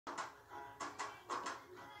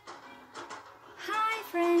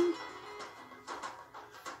friend.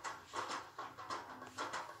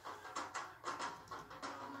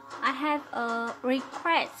 I have a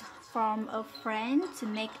request from a friend to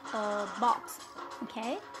make a box.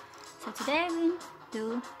 Okay, so today we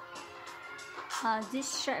do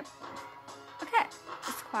this shape. Okay,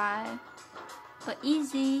 it's quite an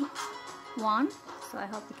easy one, so I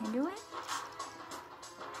hope you can do it.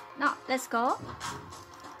 Now let's go.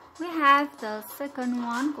 We have the second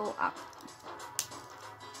one go up.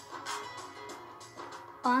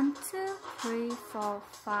 1, 2, 3, 4,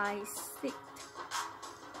 5, 6.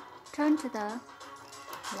 Turn to the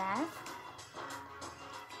left.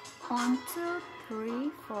 1, 2,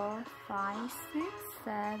 3, 4, 5, 6,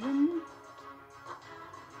 7.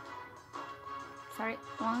 Sorry,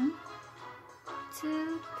 1,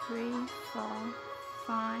 2, 3, 4,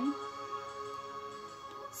 5,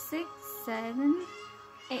 6, 7,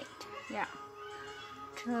 8. Yeah.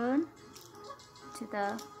 Turn to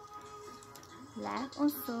the left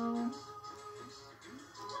also.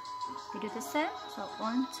 We do the same. So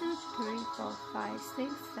 1, 2, 3, 4, 5,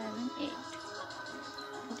 6, 7, 8.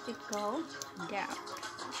 Let it go down.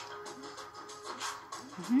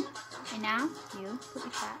 And now you put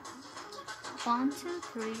it back. 1, 2,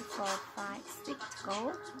 3, 4, 5, 6.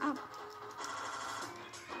 Go up.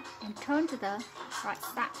 And turn to the right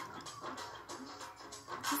side.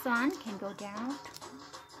 This one can go down.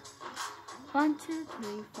 1, 2,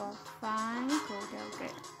 3, 4, 5. Go down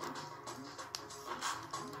there.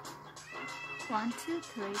 1, 2,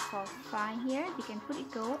 3, 4, 5 here. You can put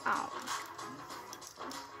it go out.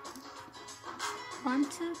 1,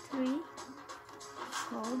 2, 3.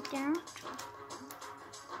 Go down.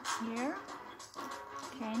 Here.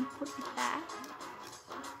 Can put it back.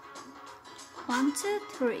 1, 2,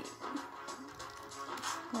 3.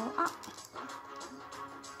 Go up.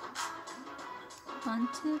 1,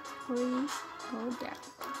 2, 3. Go down.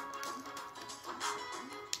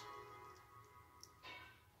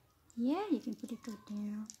 Yeah, you can put it go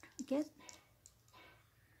down. Okay.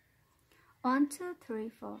 1, 2, 3,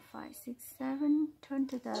 4, 5, 6, 7. Turn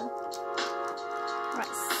to the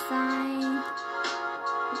right side.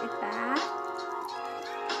 Put it back.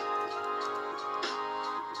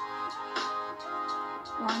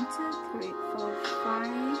 1, 2, 3, 4, 5.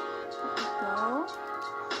 Let it go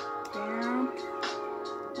down.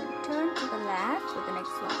 And turn to the left for the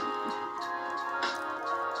next one.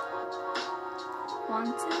 1,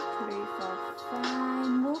 2, 3, 4, 5.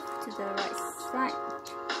 Move to the right side.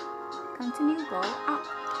 Continue, go up.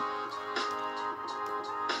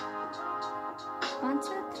 1, 2,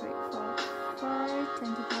 3, 4, 5.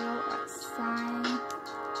 Turn to the right side.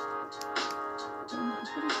 Then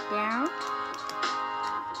put it down.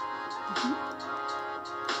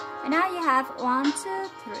 And now you have 1, 2,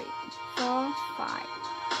 3, 4, 5.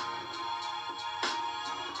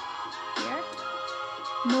 Here.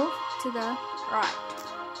 Move to the right.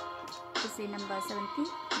 You see number 70,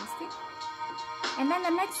 mistake. And then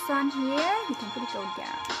the next one here, you can put it go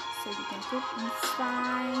down. So you can put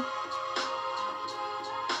inside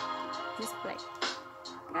this plate.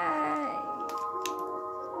 Okay.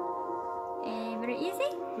 And very easy.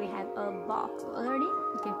 We have a box already.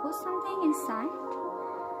 You can put something inside,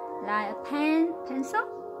 like a pen, pencil,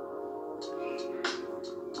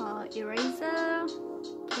 eraser,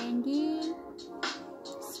 candy,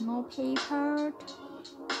 small paper,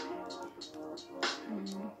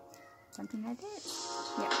 something like that.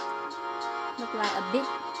 Yeah, look like a big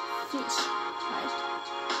fish, right?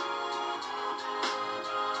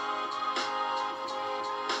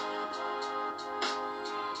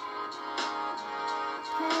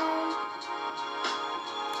 Okay.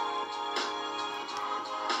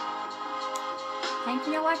 Thank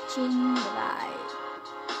you for watching. Bye bye.